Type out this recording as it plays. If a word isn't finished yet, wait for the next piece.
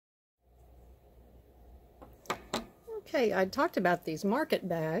Okay, I talked about these market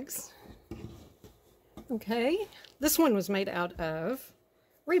bags. Okay, this one was made out of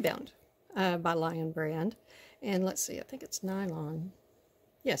Rebound by Lion Brand. And let's see, I think it's nylon.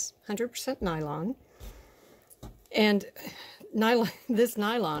 Yes, 100% nylon. And this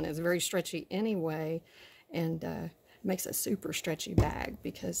nylon is very stretchy anyway, and makes a super stretchy bag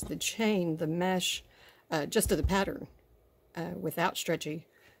because the chain, the mesh, just of the pattern without stretchy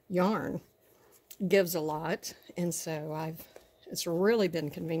yarn gives a lot. And so it's really been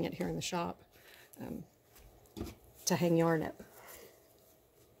convenient here in the shop to hang yarn up.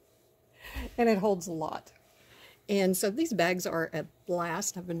 And it holds a lot. And so these bags are a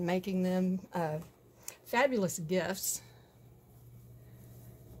blast. I've been making them fabulous gifts.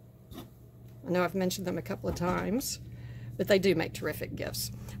 I know I've mentioned them a couple of times, but they do make terrific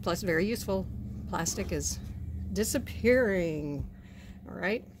gifts. Plus, very useful. Plastic is disappearing. All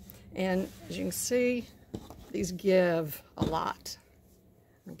right. And as you can see, these give a lot.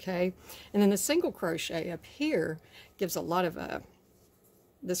 Okay. And then the single crochet up here gives a lot of,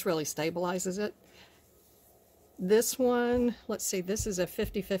 this really stabilizes it. This one, let's see, this is a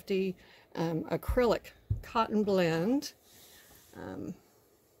 50-50 acrylic cotton blend.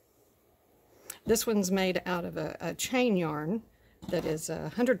 This one's made out of a chain yarn that is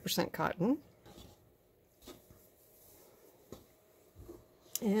 100% cotton.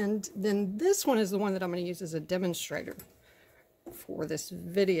 And then this one is the one that I'm going to use as a demonstrator for this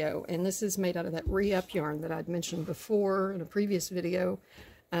video. And this is made out of that re-up yarn that I'd mentioned before in a previous video.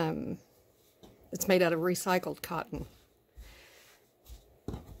 It's made out of recycled cotton.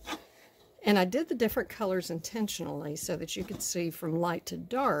 And I did the different colors intentionally so that you could see from light to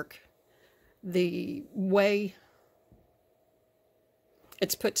dark the way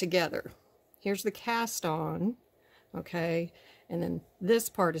it's put together. Here's the cast on, okay, and then this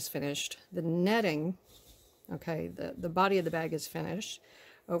part is finished. The netting, okay, the body of the bag is finished.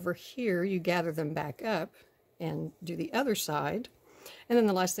 Over here, you gather them back up and do the other side. And then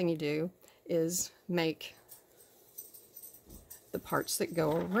the last thing you do is make the parts that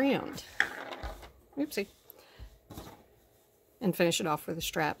go around. Oopsie. And finish it off with the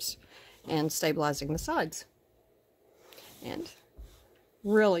straps and stabilizing the sides. And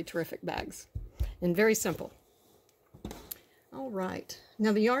really terrific bags. And very simple. All right.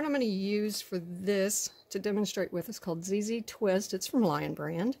 Now the yarn I'm going to use for this to demonstrate with is called ZZ Twist. It's from Lion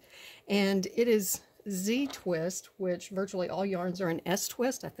Brand. And it is Z Twist, which virtually all yarns are an S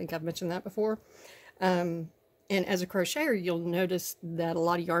twist. I think I've mentioned that before. And as a crocheter, you'll notice that a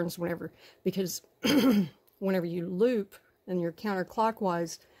lot of yarns, because whenever you loop in your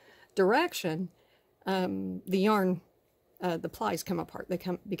counterclockwise direction, the yarn, the plies come apart. They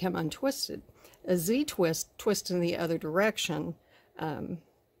become untwisted. A Z twist twists in the other direction,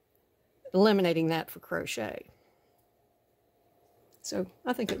 eliminating that for crochet. So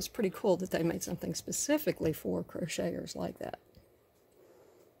I think it was pretty cool that they made something specifically for crocheters like that.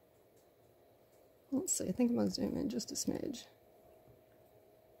 Let's see, I think I'm going to zoom in just a smidge.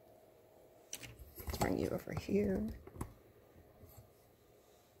 Let's bring you over here.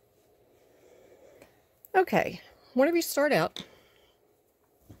 Okay, whenever you start out,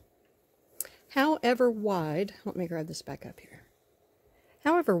 however wide, let me grab this back up here.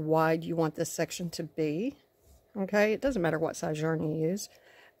 However wide you want this section to be, okay, it doesn't matter what size yarn you use.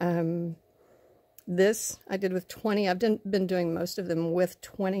 This I did with 20. I've been doing most of them with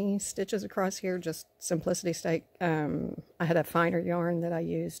 20 stitches across here, just simplicity's sake. I had a finer yarn that I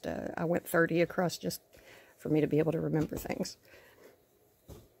used. I went 30 across just for me to be able to remember things.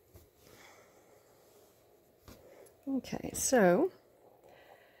 Okay, so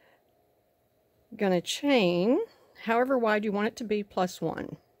I'm going to chain however wide you want it to be plus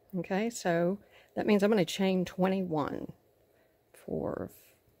 1. Okay, so that means I'm going to chain 21. 4,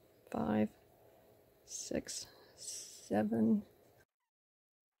 5, 6, 7,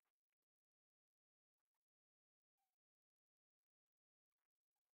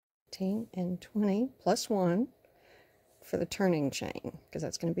 18, and 20 plus 1 for the turning chain, because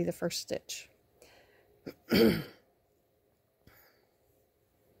that's going to be the first stitch.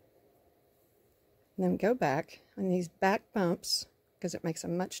 And then go back on these back bumps, because it makes a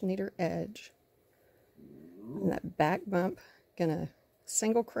much neater edge. And that back bump, gonna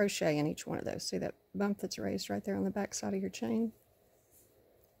single crochet in each one of those. See that bump that's raised right there on the back side of your chain?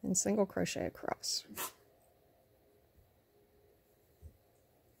 And single crochet across.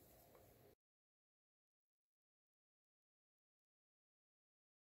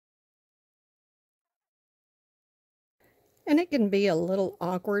 And it can be a little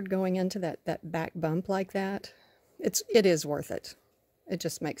awkward going into that back bump like that. It is worth it. It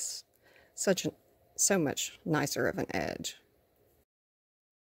just makes such so much nicer of an edge.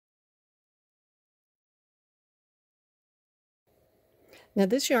 Now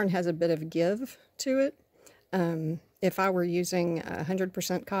this yarn has a bit of give to it. If I were using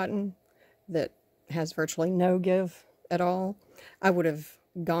 100% cotton that has virtually no give at all, I would have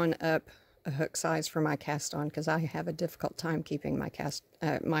gone up a hook size for my cast on, because I have a difficult time keeping my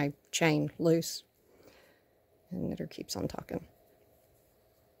my chain loose. And knitter keeps on talking.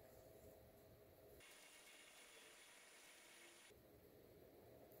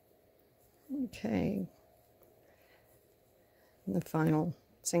 Okay, and the final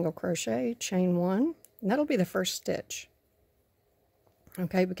single crochet, chain 1, and that'll be the first stitch.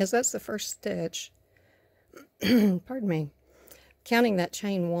 Okay, because that's the first stitch, pardon me, counting that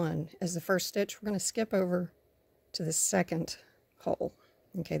chain 1 as the first stitch, we're going to skip over to the second hole.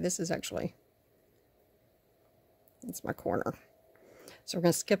 Okay, this is actually, it's my corner. So we're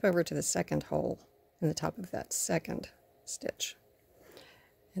going to skip over to the second hole in the top of that second stitch,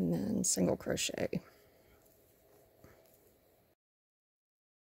 and then single crochet.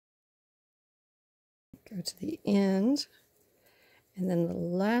 Go to the end, and then the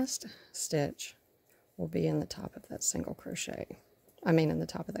last stitch will be in the top of that single crochet. I mean in the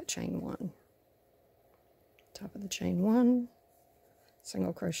top of that chain 1. Top of the chain 1,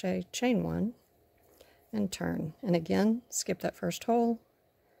 single crochet, chain 1, and turn. And again, skip that first hole,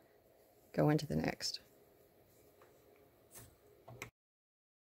 go into the next.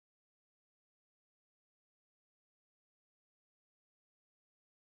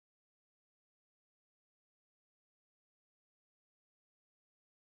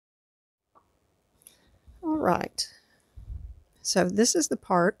 All right, so this is the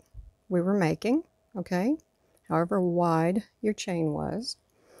part we were making, okay, however wide your chain was.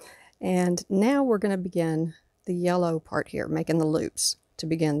 And now we're going to begin the yellow part here, making the loops to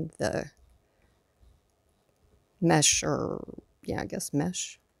begin the mesh, or yeah, I guess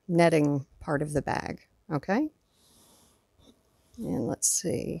mesh, netting part of the bag, okay? And let's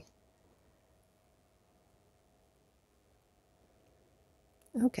see.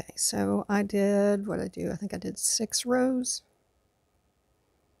 Okay, so I did, what did I do? I think I did 6 rows.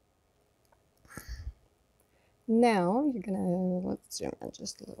 Now you're gonna, let's zoom in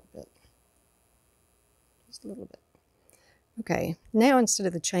just a little bit. Just a little bit. Okay, now instead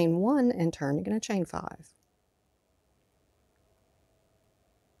of the chain 1 and turn, you're gonna chain 5.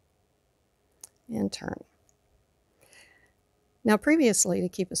 And turn. Now previously, to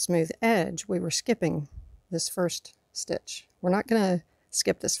keep a smooth edge, we were skipping this first stitch. We're not gonna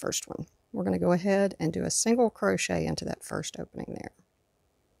skip this first one. We're going to go ahead and do a single crochet into that first opening there.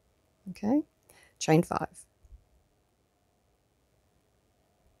 Okay, chain 5.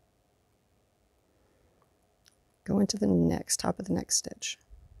 Go into the next, top of the next stitch.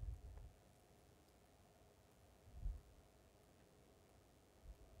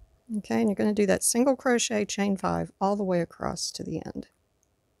 Okay, and you're going to do that single crochet, chain 5 all the way across to the end.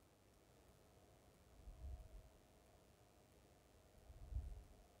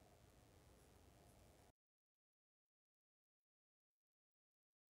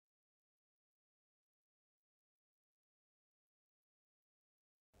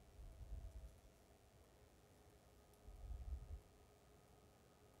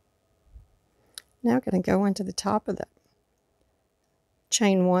 Now I'm going to go into the top of the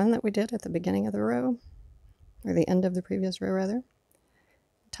chain 1 that we did at the beginning of the row, or the end of the previous row rather.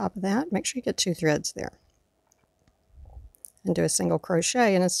 Top of that, make sure you get 2 threads there. And do a single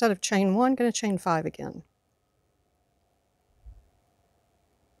crochet, and instead of chain 1, going to chain 5 again.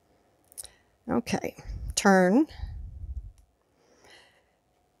 Okay, turn.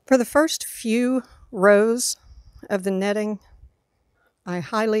 For the first few rows of the netting, I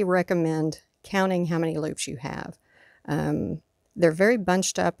highly recommend counting how many loops you have. They're very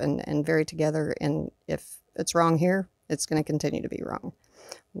bunched up and very together, and if it's wrong here, it's going to continue to be wrong.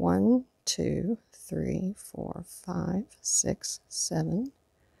 1, 2, 3, 4, 5, 6, 7,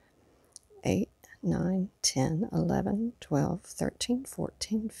 8, 9, 10, 11, 12, 13,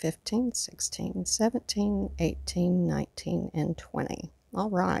 14, 15, 16, 17, 18, 19, and 20. All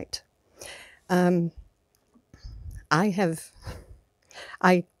right. I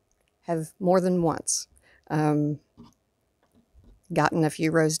have more than once gotten a few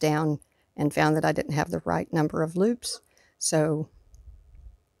rows down and found that I didn't have the right number of loops. So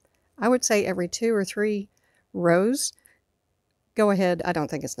I would say every 2 or 3 rows, go ahead. I don't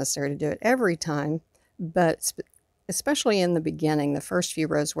think it's necessary to do it every time, but especially in the beginning, the first few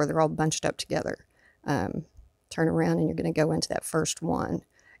rows where they're all bunched up together, turn around and you're going to go into that first one.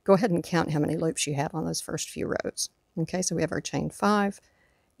 Go ahead and count how many loops you have on those first few rows. Okay, so we have our chain 5,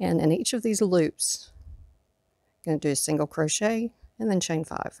 And in each of these loops, I'm going to do a single crochet and then chain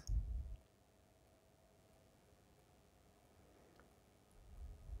 5.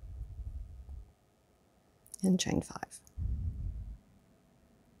 And chain 5.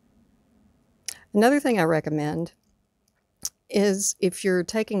 Another thing I recommend is if you're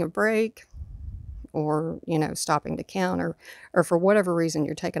taking a break or, stopping to count, or for whatever reason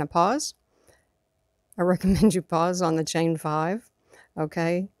you're taking a pause, I recommend you pause on the chain 5,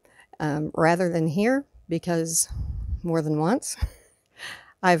 okay, rather than here, because more than once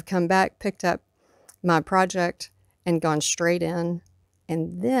I've come back, picked up my project, and gone straight in,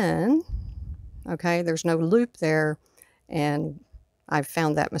 and then, okay, there's no loop there, and I've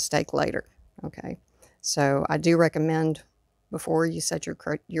found that mistake later, okay. So I do recommend, before you set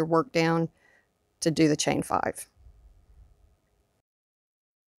your work down, to do the chain 5.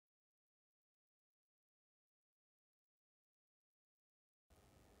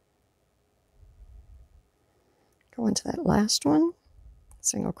 Go into that last one,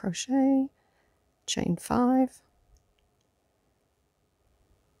 single crochet, chain 5.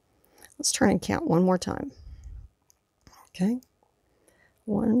 Let's turn and count one more time. Okay.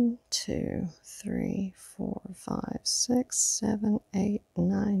 1, 2, 3, 4, 5, 6, 7, 8,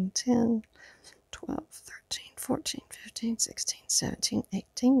 9, 10, 12, 13, 14, 15, 16, 17,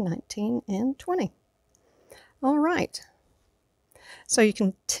 18, 19, and 20. All right. So you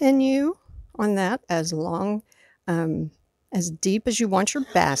continue on that as long, as deep as you want your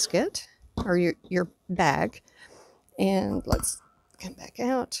basket or your bag. And let's come back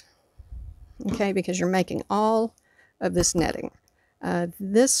out. Okay, because you're making all of this netting.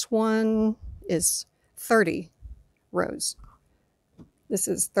 This one is 30 rows. This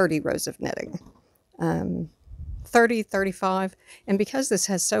is 30 rows of netting. 30, 35. And because this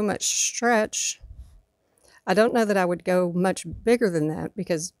has so much stretch, I don't know that I would go much bigger than that,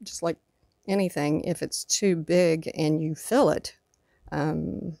 because just like anything, if it's too big and you fill it,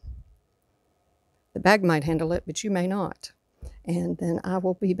 the bag might handle it, but you may not. And then I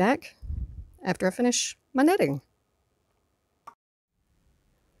will be back after I finish my netting.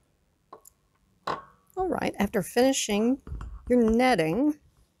 All right, after finishing your netting,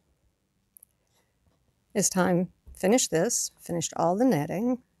 it's time, finish this, finished all the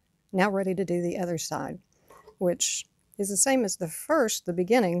netting, now ready to do the other side, which is the same as the first, the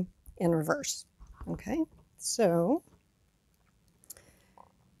beginning, in reverse. Okay, so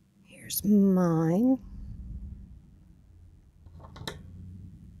here's mine.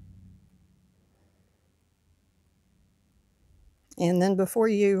 And then before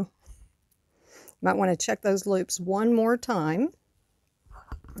you might want to check those loops one more time.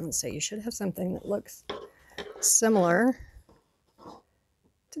 Let's see, you should have something that looks similar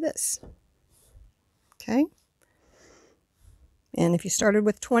to this. Okay. And if you started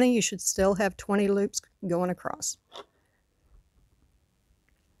with 20, you should still have 20 loops going across.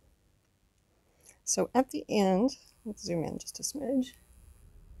 So at the end, let's zoom in just a smidge.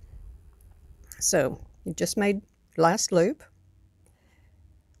 So you just made last loop,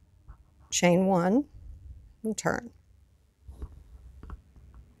 chain 1, and turn.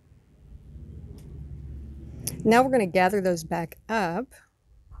 Now we're going to gather those back up,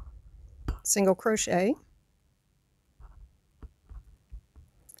 single crochet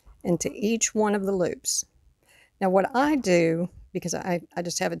into each one of the loops. Now what I do, because I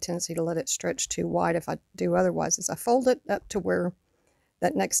just have a tendency to let it stretch too wide if I do otherwise, is I fold it up to where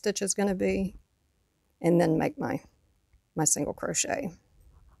that next stitch is going to be, and then make my single crochet.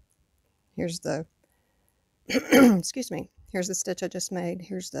 Here's the excuse me, here's the stitch I just made,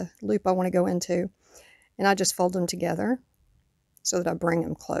 here's the loop I want to go into, and I just fold them together so that I bring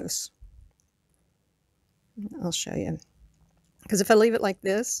them close. I'll show you, because if I leave it like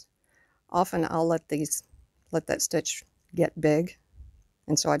this, often I'll let that stitch get big,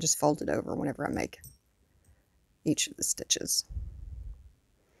 and so I just fold it over whenever I make each of the stitches.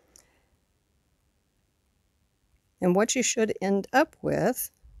 And what you should end up with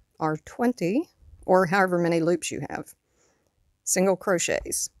are 20, or however many loops you have, single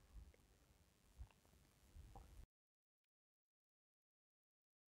crochets.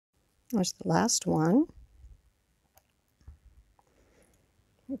 There's the last one.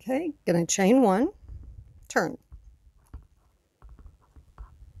 Okay, gonna chain 1, turn.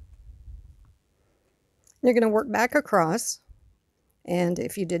 You're gonna work back across, and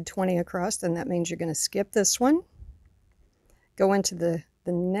if you did 20 across, then that means you're gonna skip this one, go into the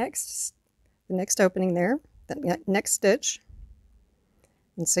next opening there, that next stitch,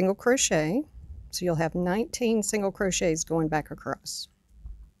 and single crochet. So you'll have 19 single crochets going back across.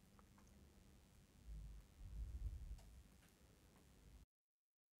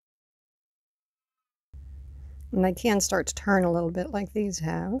 And they can start to turn a little bit like these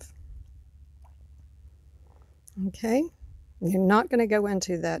have. Okay, you're not going to go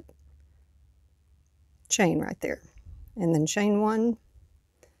into that chain right there. And then chain 1,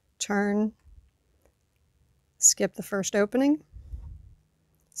 turn, skip the first opening,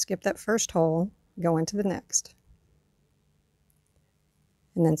 skip that first hole, go into the next.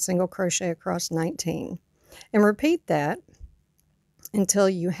 And then single crochet across 19. And repeat that until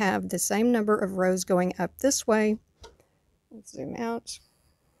you have the same number of rows going up this way. Let's zoom out.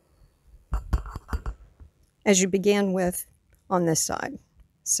 As you began with on this side.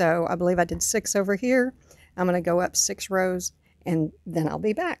 So I believe I did 6 over here. I'm going to go up 6 rows and then I'll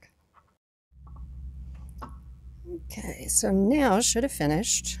be back. Okay, so now should have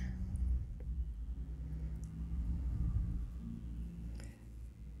finished.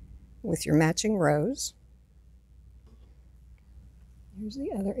 With your matching rows. Here's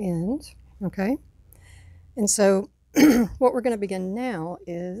the other end. Okay, and so what we're going to begin now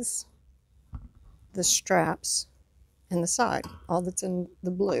is the straps and the side, all that's in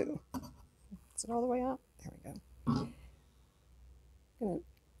the blue. Is it all the way out? There we go. I'm going to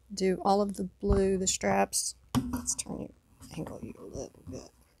do all of the blue, the straps. Let's angle you a little bit.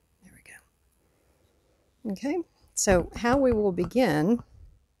 There we go. Okay, so how we will begin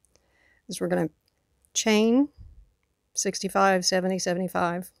is we're going to chain 65, 70,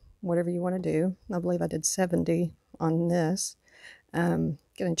 75, whatever you want to do. I believe I did 70 on this. Going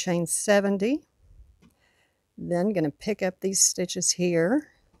to chain 70. Then going to pick up these stitches here.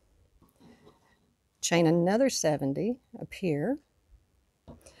 Chain another 70 up here.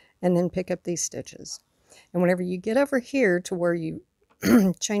 And then pick up these stitches. And whenever you get over here to where you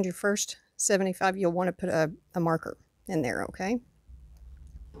change your first 75, you'll want to put a marker in there, okay?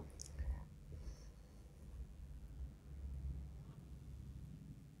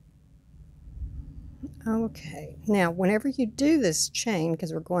 Okay, now whenever you do this chain,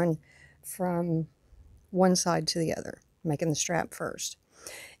 because we're going from one side to the other, making the strap first.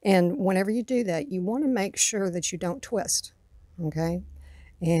 And whenever you do that, you want to make sure that you don't twist, okay?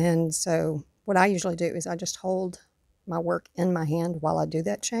 And so what I usually do is I just hold my work in my hand while I do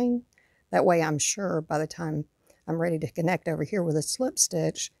that chain. That way I'm sure by the time I'm ready to connect over here with a slip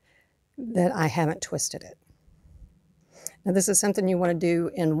stitch that I haven't twisted it. Now this is something you want to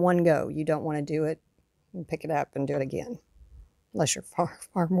do in one go. You don't want to do it and pick it up and do it again, unless you're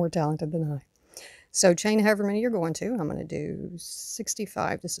far more talented than I. So chain however many you're going to. I'm going to do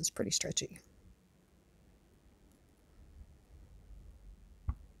 65. This is pretty stretchy.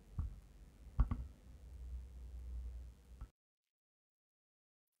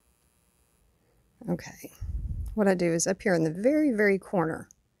 Okay, what I do is up here in the very, very corner,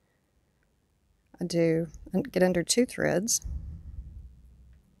 I get under 2 threads.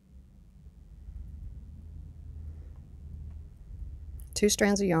 Two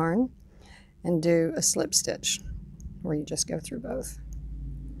strands of yarn and do a slip stitch where you just go through both.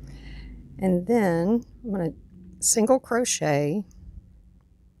 And then I'm going to single crochet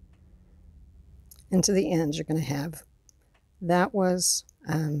into the ends. You're going to have, that was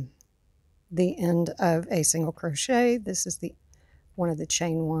the end of a single crochet. This is one of the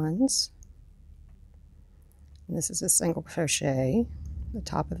chain ones. And this is a single crochet, the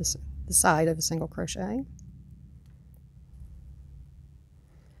top of the side of a single crochet.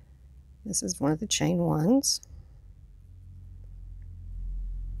 This is one of the chain ones.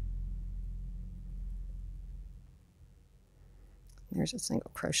 There's a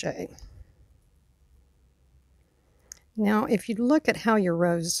single crochet. Now, if you look at how your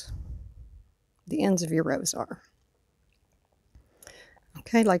rows, the ends of your rows are.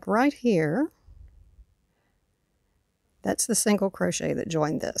 Okay, like right here, that's the single crochet that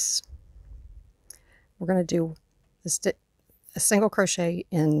joined this. We're going to do a single crochet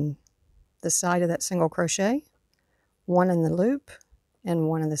in the side of that single crochet, one in the loop, and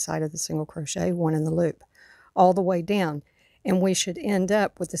one in the side of the single crochet, one in the loop, all the way down. And we should end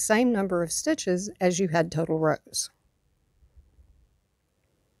up with the same number of stitches as you had total rows.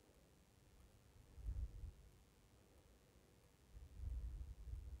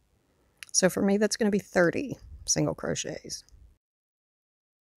 So for me, that's going to be 30 single crochets.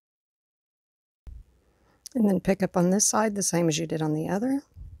 And then pick up on this side the same as you did on the other.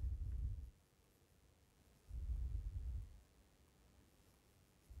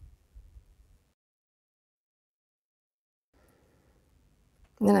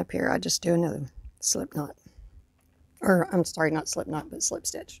 And then up here, I just do another slip knot. Or, I'm sorry, not slip knot, but slip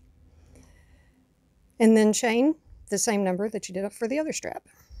stitch. And then chain the same number that you did up for the other strap.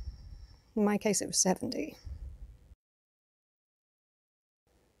 In my case, it was 70.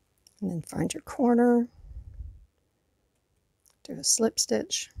 And then find your corner. do a slip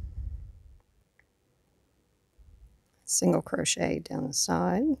stitch, single crochet down the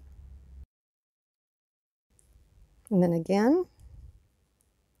side, and then again,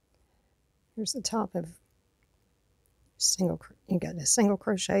 here's the top of you got a single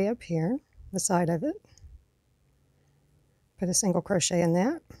crochet up here, the side of it, put a single crochet in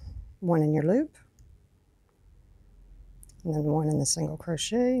that, one in your loop, and then one in the single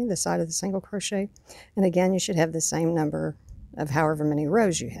crochet, the side of the single crochet, and again you should have the same number of however many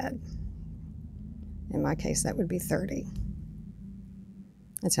rows you had. In my case that would be 30.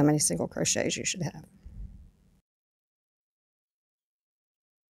 That's how many single crochets you should have.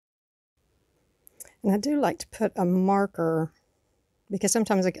 And I do like to put a marker because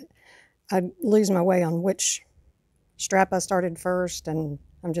sometimes I lose my way on which strap I started first, and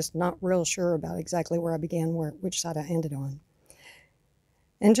I'm just not real sure about exactly where I began, which side I ended on.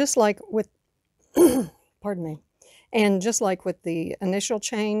 And just like with, pardon me, and just like with the initial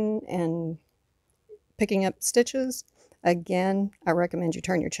chain and picking up stitches, again, I recommend you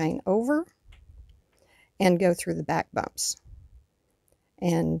turn your chain over and go through the back bumps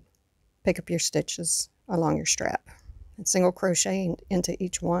and pick up your stitches along your strap and single crochet into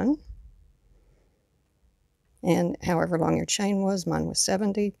each one. And however long your chain was, mine was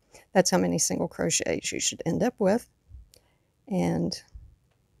 70. That's how many single crochets you should end up with. And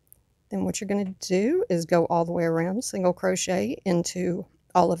then what you're going to do is go all the way around, single crochet into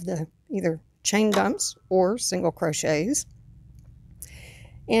all of the either chain bumps or single crochets,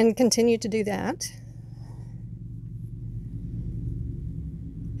 and continue to do that.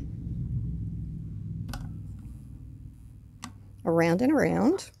 Around and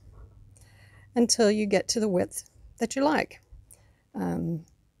around until you get to the width that you like.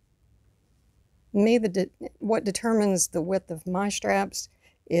 What determines the width of my straps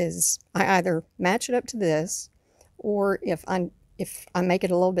is I either match it up to this, or if I make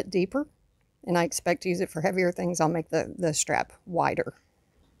it a little bit deeper and I expect to use it for heavier things, I'll make the strap wider.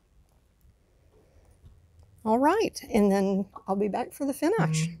 All right, and then I'll be back for the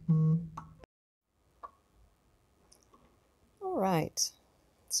finish. All right,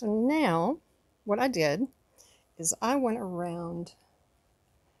 so now what I did is I went around,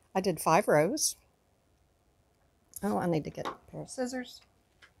 I did 5 rows. Oh, I need to get a pair of scissors.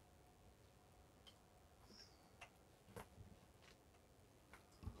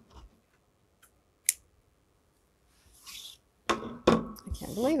 I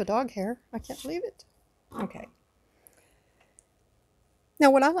can't believe a dog hair. I can't believe it. Okay.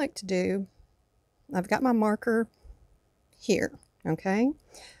 Now what I like to do, I've got my marker here, okay?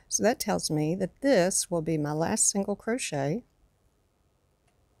 So that tells me that this will be my last single crochet.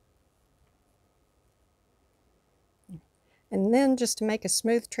 And then just to make a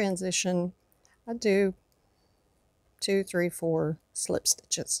smooth transition, I do 2, 3, 4 slip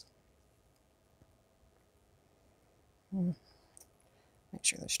stitches. Make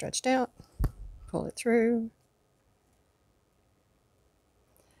sure they're stretched out, pull it through,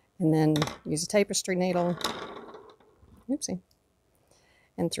 and then use a tapestry needle, oopsie,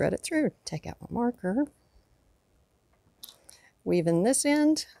 and thread it through. Take out my marker, weave in this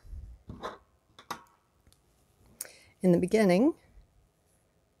end in the beginning,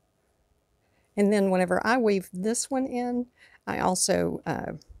 and then whenever I weave this one in, I also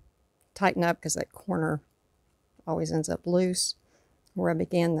tighten up because that corner always ends up loose where I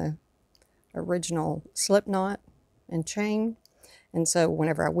began the original slip knot and chain. And so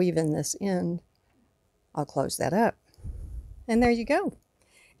whenever I weave in this end, I'll close that up. And there you go.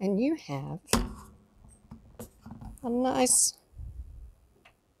 And you have a nice,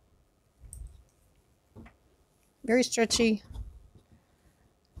 very stretchy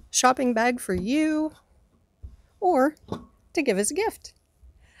shopping bag for you or to give as a gift.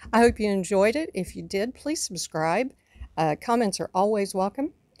 I hope you enjoyed it. If you did, please subscribe. Comments are always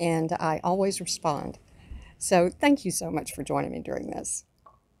welcome, and I always respond. So thank you so much for joining me during this.